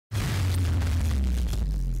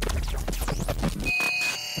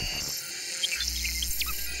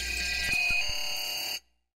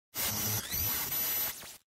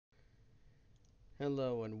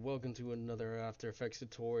Hello and welcome to another After Effects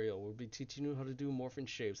tutorial. We'll be teaching you how to do morph and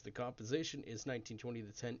shapes. The composition is 1920 to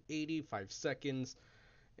 1080, 5 seconds,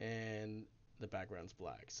 and the background's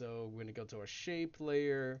black. So we're going to go to our shape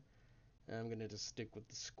layer. I'm going to just stick with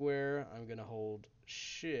the square. I'm going to hold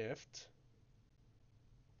shift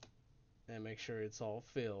and make sure it's all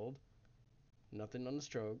filled. Nothing on the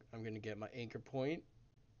stroke. I'm going to get my anchor point.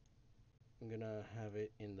 I'm going to have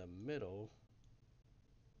it in the middle.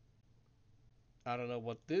 I don't know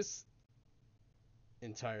what this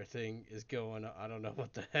entire thing is going on. I don't know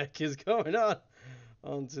what the heck is going on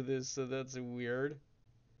onto this, so that's weird.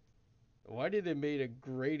 Why did they made a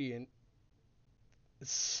gradient?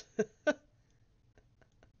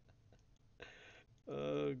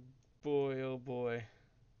 Oh boy, oh boy.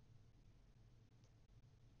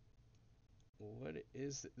 What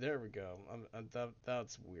is it? There we go.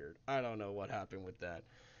 That's weird. I don't know what happened with that.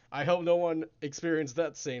 I hope no one experienced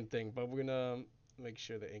that same thing, but we're gonna make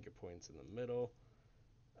sure the anchor point's in the middle.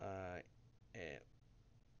 And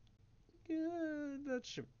yeah, that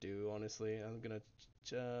should do, honestly. I'm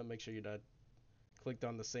gonna make sure you're not clicked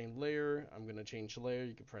on the same layer. I'm gonna change layer.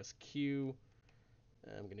 You can press Q.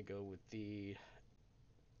 I'm gonna go with the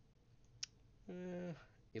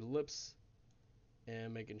ellipse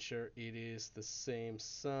and making sure it is the same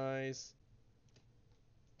size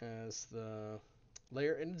as the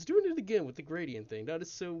layer. And it's doing it again with the gradient thing. That is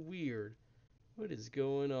so weird. What is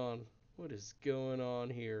going on? What is going on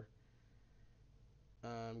here?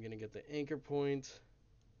 I'm gonna get the anchor point,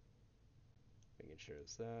 making sure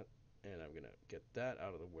it's that, and I'm gonna get that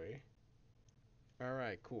out of the way.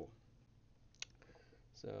 Alright, cool.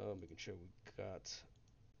 So making sure we got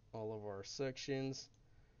all of our sections.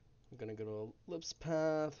 I'm gonna go to ellipse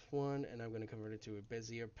path one, and I'm gonna convert it to a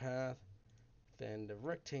Bezier path. Then the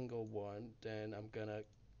rectangle one, then I'm gonna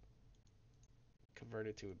convert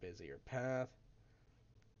it to a Bezier path.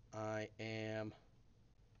 I am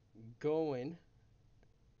going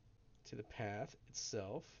to the path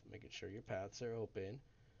itself, making sure your paths are open.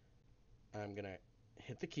 I'm gonna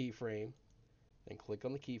hit the keyframe, then click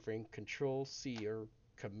on the keyframe, Control C or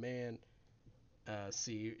Command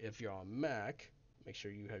C if you're on Mac. Make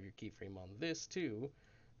sure you have your keyframe on this too.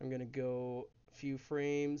 I'm gonna go a few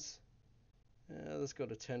frames. Let's go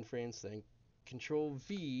to 10 frames, then Control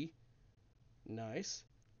V. Nice.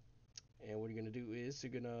 And what you're going to do is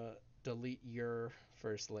you're going to delete your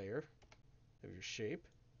first layer of your shape.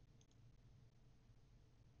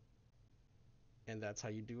 And that's how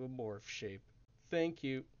you do a morph shape. Thank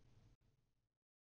you.